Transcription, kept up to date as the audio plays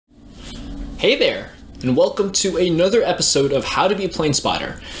Hey there, and welcome to another episode of How to Be a Plane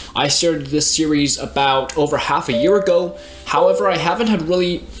Spotter. I started this series about over half a year ago. However, I haven't had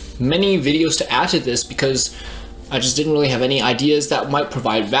really many videos to add to this because I just didn't really have any ideas that might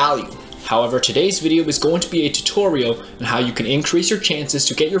provide value. However, today's video is going to be a tutorial on how you can increase your chances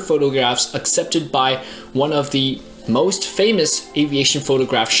to get your photographs accepted by one of the most famous aviation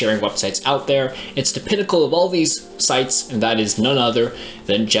photograph sharing websites out there. It's the pinnacle of all these sites, and that is none other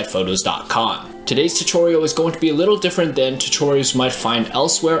than JetPhotos.com. Today's tutorial is going to be a little different than tutorials you might find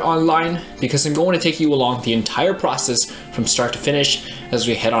elsewhere online because I'm going to take you along the entire process from start to finish as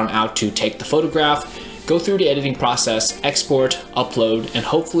we head on out to take the photograph, go through the editing process, export, upload, and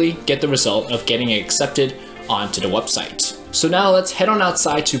hopefully get the result of getting it accepted onto the website. So now let's head on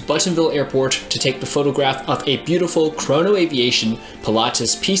outside to Buttonville Airport to take the photograph of a beautiful Chrono Aviation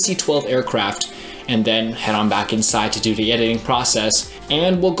Pilatus PC-12 aircraft, and then head on back inside to do the editing process,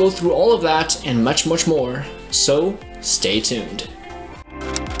 and we'll go through all of that and much more, so stay tuned.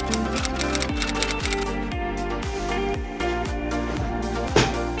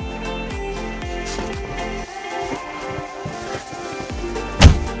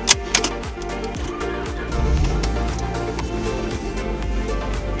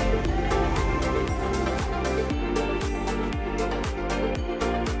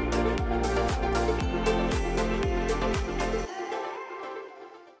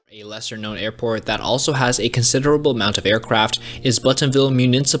 A lesser known airport that also has a considerable amount of aircraft is Buttonville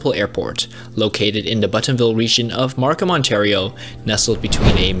Municipal Airport, located in the Buttonville region of Markham, Ontario, nestled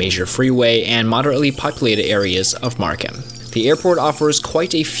between a major freeway and moderately populated areas of Markham. The airport offers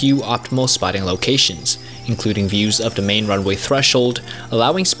quite a few optimal spotting locations, including views of the main runway threshold,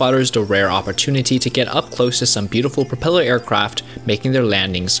 allowing spotters the rare opportunity to get up close to some beautiful propeller aircraft making their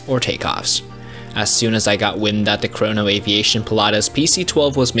landings or takeoffs. As soon as I got wind that the Chrono Aviation Pilatus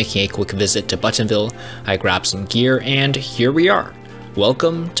PC-12 was making a quick visit to Buttonville, I grabbed some gear and here we are.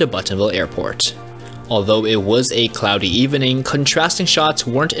 Welcome to Buttonville Airport. Although it was a cloudy evening, contrasting shots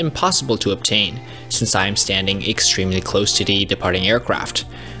weren't impossible to obtain since I am standing extremely close to the departing aircraft.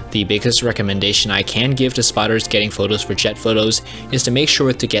 The biggest recommendation I can give to spotters getting photos for JetPhotos is to make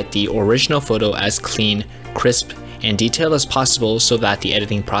sure to get the original photo as clean, crisp, and detailed as possible so that the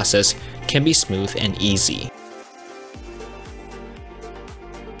editing process can be smooth and easy.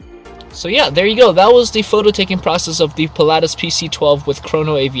 So yeah, there you go. That was the photo taking process of the Pilatus PC-12 with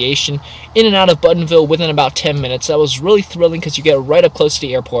Chrono Aviation in and out of Buttonville within about 10 minutes. That was really thrilling because you get right up close to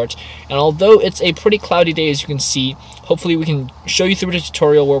the airport. And although it's a pretty cloudy day, as you can see, hopefully we can show you through the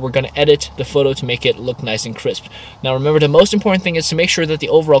tutorial where we're going to edit the photo to make it look nice and crisp. Now remember, the most important thing is to make sure that the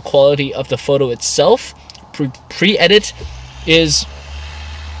overall quality of the photo itself pre-edit is...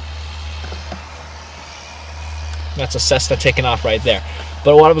 That's a Cessna taking off right there.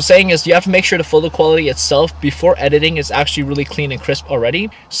 But what I was saying is you have to make sure the photo quality itself before editing is actually really clean and crisp already.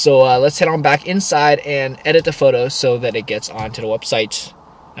 So let's head on back inside and edit the photo so that it gets onto the website.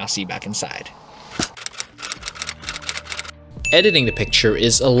 I'll see you back inside. Editing the picture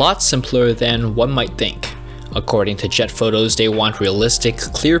is a lot simpler than one might think. According to JetPhotos, they want realistic,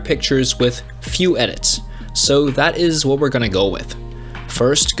 clear pictures with few edits. So that is what we're gonna go with.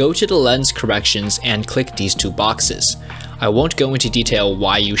 First, go to the lens corrections and click these two boxes. I won't go into detail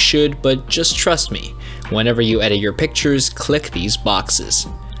why you should, but just trust me. Whenever you edit your pictures, click these boxes.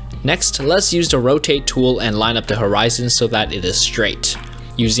 Next, let's use the rotate tool and line up the horizon so that it is straight.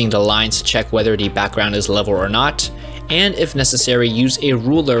 Using the lines to check whether the background is level or not, and if necessary, use a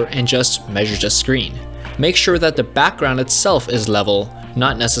ruler and just measure the screen. Make sure that the background itself is level,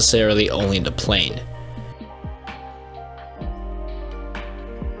 not necessarily only the plane.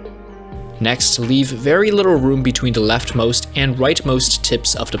 Next, leave very little room between the leftmost and rightmost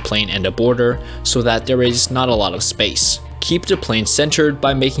tips of the plane and the border so that there is not a lot of space. Keep the plane centered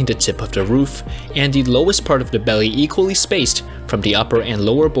by making the tip of the roof and the lowest part of the belly equally spaced from the upper and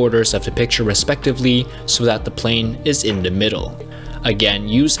lower borders of the picture respectively so that the plane is in the middle. Again,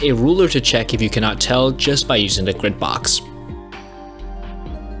 use a ruler to check if you cannot tell just by using the grid box.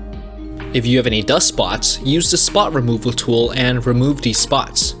 If you have any dust spots, use the spot removal tool and remove these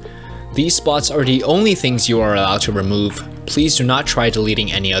spots. These spots are the only things you are allowed to remove. Please do not try deleting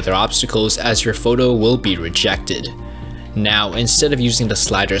any other obstacles as your photo will be rejected. Now, instead of using the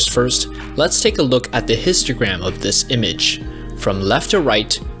sliders first, let's take a look at the histogram of this image. From left to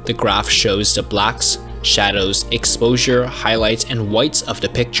right, the graph shows the blacks, shadows, exposure, highlights, and whites of the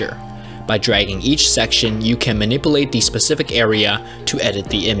picture. By dragging each section, you can manipulate the specific area to edit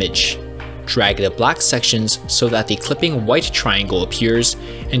the image. Drag the black sections so that the clipping white triangle appears,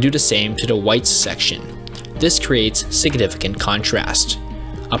 and do the same to the whites section. This creates significant contrast.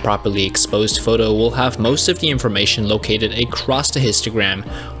 A properly exposed photo will have most of the information located across the histogram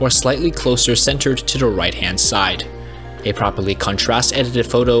or slightly closer centered to the right hand side. A properly contrast edited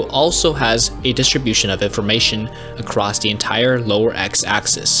photo also has a distribution of information across the entire lower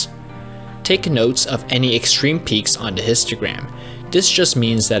x-axis. Take notes of any extreme peaks on the histogram. This just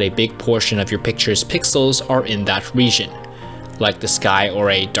means that a big portion of your picture's pixels are in that region, like the sky or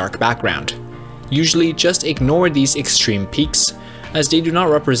a dark background. Usually just ignore these extreme peaks, as they do not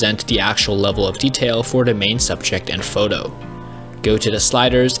represent the actual level of detail for the main subject and photo. Go to the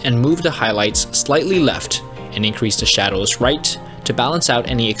sliders and move the highlights slightly left and increase the shadows right to balance out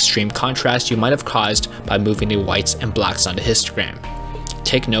any extreme contrast you might have caused by moving the whites and blacks on the histogram.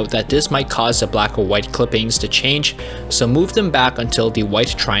 Take note that this might cause the black or white clippings to change, so move them back until the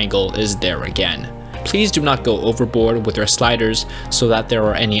white triangle is there again. Please do not go overboard with your sliders so that there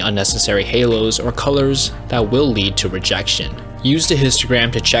are any unnecessary halos or colors that will lead to rejection. Use the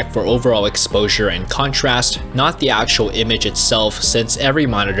histogram to check for overall exposure and contrast, not the actual image itself, since every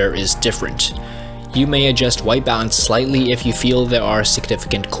monitor is different. You may adjust white balance slightly if you feel there are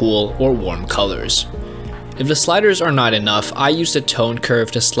significant cool or warm colors. If the sliders are not enough, I use the tone curve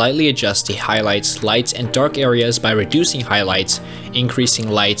to slightly adjust the highlights, lights, and dark areas by reducing highlights, increasing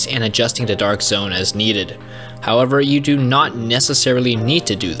lights, and adjusting the dark zone as needed. However, you do not necessarily need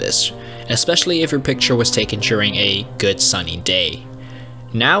to do this, especially if your picture was taken during a good sunny day.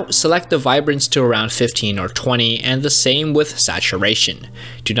 Now, select the vibrance to around 15 or 20, and the same with saturation.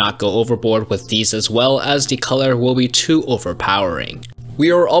 Do not go overboard with these as well, as the color will be too overpowering.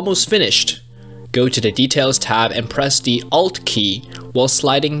 We are almost finished. Go to the Details tab and press the Alt key while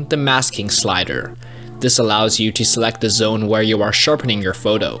sliding the masking slider. This allows you to select the zone where you are sharpening your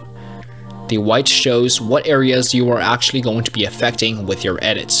photo. The white shows what areas you are actually going to be affecting with your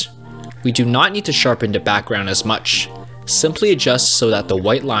edits. We do not need to sharpen the background as much. Simply adjust so that the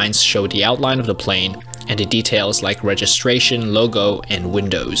white lines show the outline of the plane and the details like registration, logo, and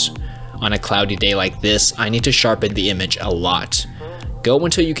windows. On a cloudy day like this, I need to sharpen the image a lot. Go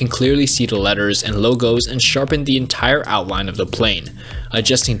until you can clearly see the letters and logos and sharpen the entire outline of the plane,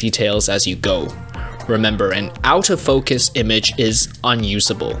 adjusting details as you go. Remember, an out-of-focus image is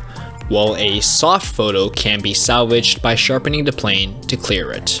unusable, while a soft photo can be salvaged by sharpening the plane to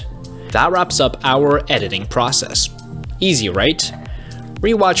clear it. That wraps up our editing process. Easy, right?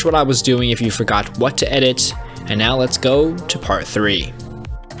 Rewatch what I was doing if you forgot what to edit, and now let's go to part 3.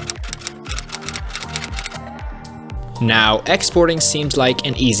 Now, exporting seems like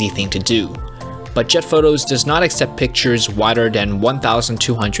an easy thing to do, but JetPhotos does not accept pictures wider than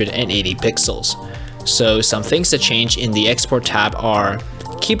 1280 pixels. So some things to change in the export tab are: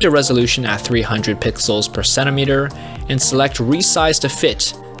 keep the resolution at 300 pixels per centimeter and select resize to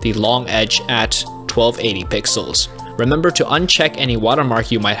fit the long edge at 1280 pixels. Remember to uncheck any watermark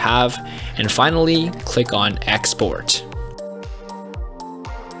you might have, and finally click on export.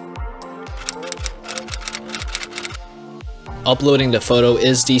 Uploading the photo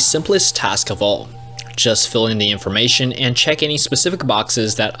is the simplest task of all. Just fill in the information and check any specific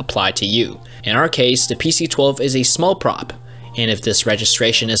boxes that apply to you. In our case, the PC-12 is a small prop, and if this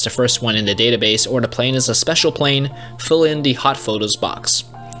registration is the first one in the database or the plane is a special plane, fill in the hot photos box.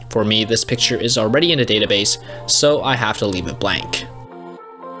 For me, this picture is already in the database, so I have to leave it blank.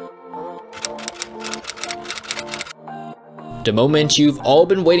 The moment you've all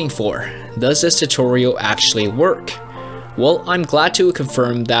been waiting for. Does this tutorial actually work? Well, I'm glad to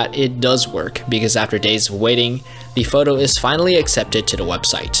confirm that it does work, because after days of waiting, the photo is finally accepted to the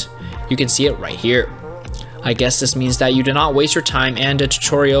website. You can see it right here. I guess this means that you do not waste your time and the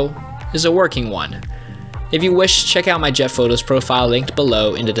tutorial is a working one. If you wish, check out my JetPhotos profile linked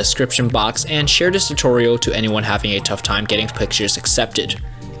below in the description box and share this tutorial to anyone having a tough time getting pictures accepted.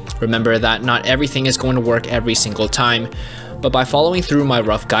 Remember that not everything is going to work every single time, but by following through my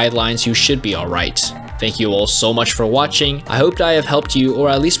rough guidelines, you should be alright. Thank you all so much for watching. I hope that I have helped you or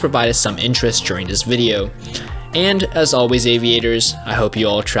at least provided some interest during this video. And as always, aviators, I hope you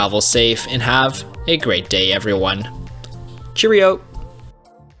all travel safe and have a great day, everyone. Cheerio!